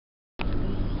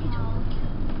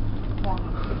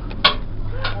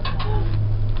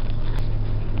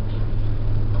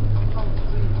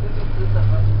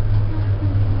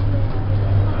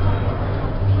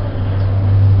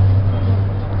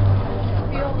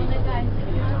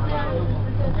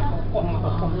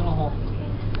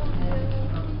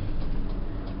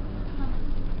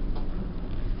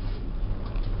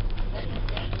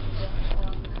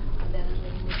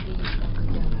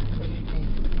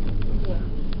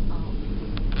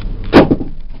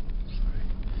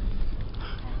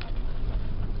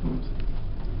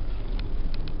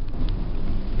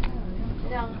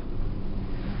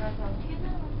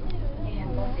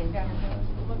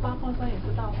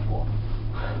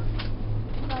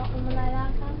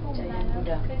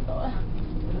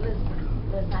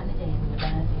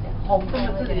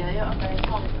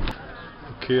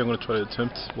Okay, I'm gonna try to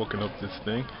attempt walking up this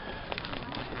thing.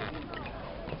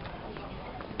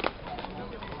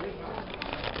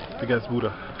 Big ass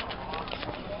Buddha.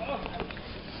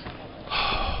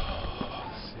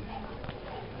 Let's see.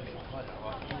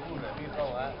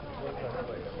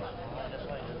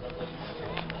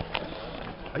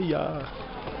 Hiya.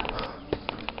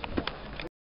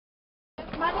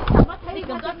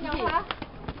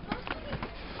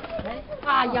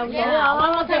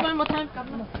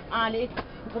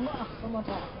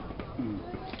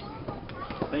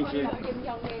 Thank you.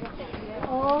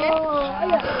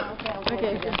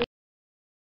 Okay.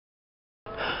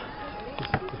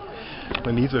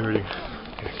 My knees are hurting.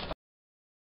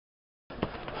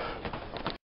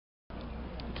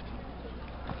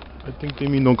 I think they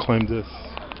mean don't climb this.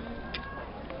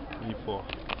 You fall.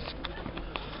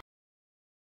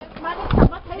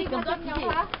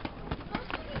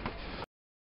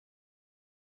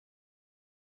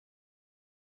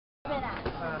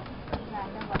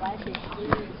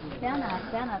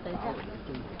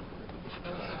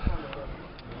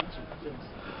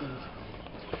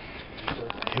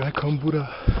 Here I come, Buddha.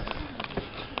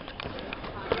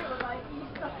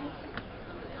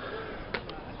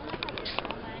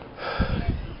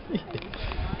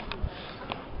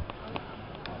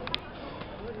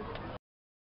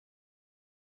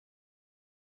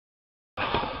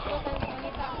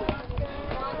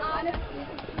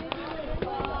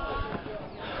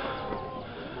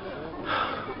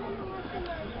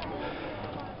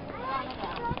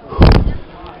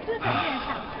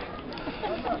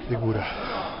 Big Buddha.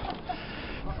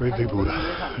 Very big Buddha.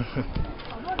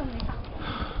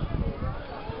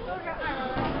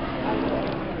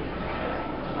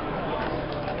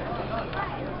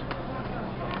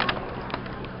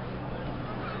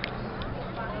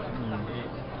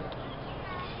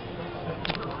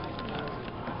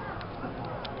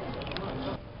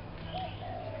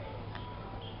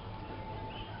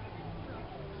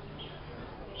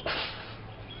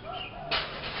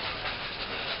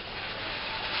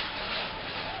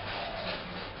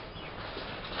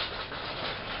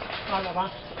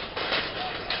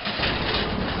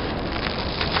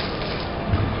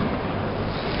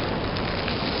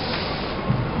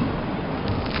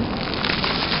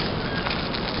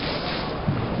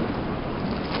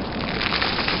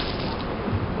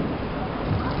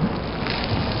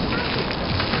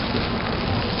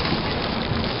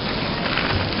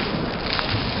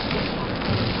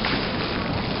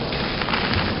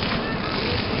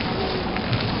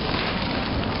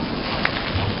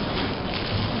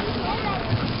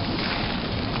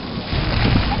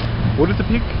 What is the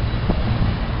peak?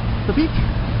 The peak?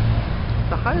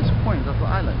 The highest point of the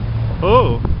island.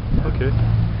 Oh, okay.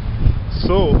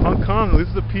 So, Hong Kong, this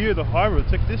is the pier, the harbor.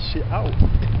 Check this shit out.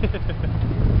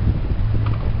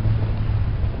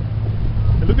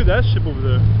 And look at that ship over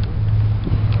there.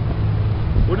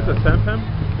 What is that, sampan?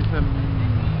 It's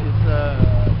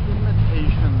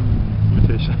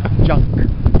imitation junk.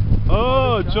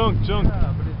 Oh, junk. Yeah,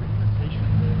 but it's imitation.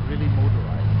 They're really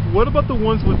motorized. What about the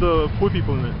ones with the poor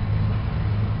people in it?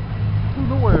 I don't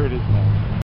know where it is now.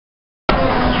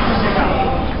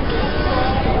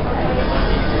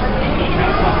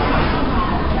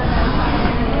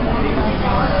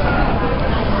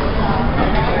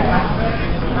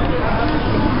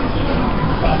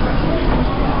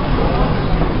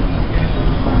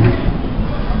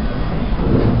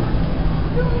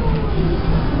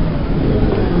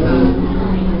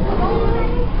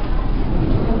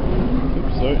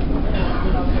 Oops, sorry.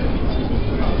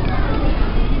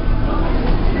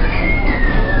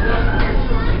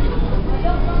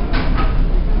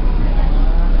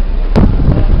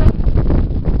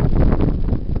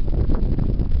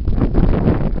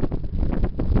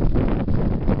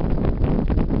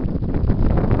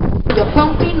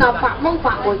 Là法蒙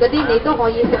法梅嗰啲你都可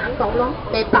以省到咯，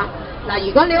明白？嗱，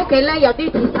如果你屋企咧有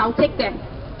啲鐵鏽跡嘅，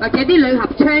或者啲鋁合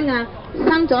窗啊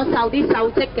生咗鏽啲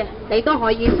鏽跡嘅，你都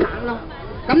可以省咯。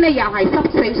咁你又係濕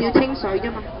少少清水啫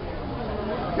嘛。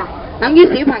嗱，等於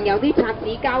小朋友啲擦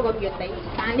紙膠咁原理，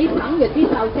但係你省完啲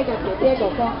鏽跡嘅姐姐哥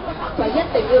哥，就一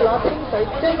定要攞清水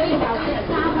將啲鏽跡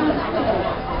揸翻晒出嚟。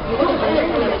如果唔係咧，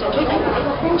你就推第二個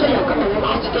工序由今日你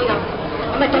打自己㗎。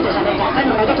咁咪多謝晒你講，跟住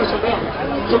我嗰度送俾人，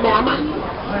送俾阿嫲。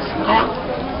係啊，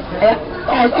係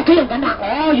啊，屋企用緊啊，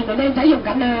哦，原來靚仔用緊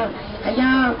啊，係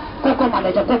啊，個個買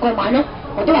嚟就個個買咯，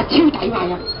我都話超抵買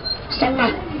啊，送啊，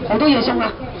好多嘢送啊，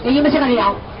你要乜色啊？你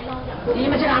有？你要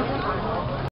乜色啊？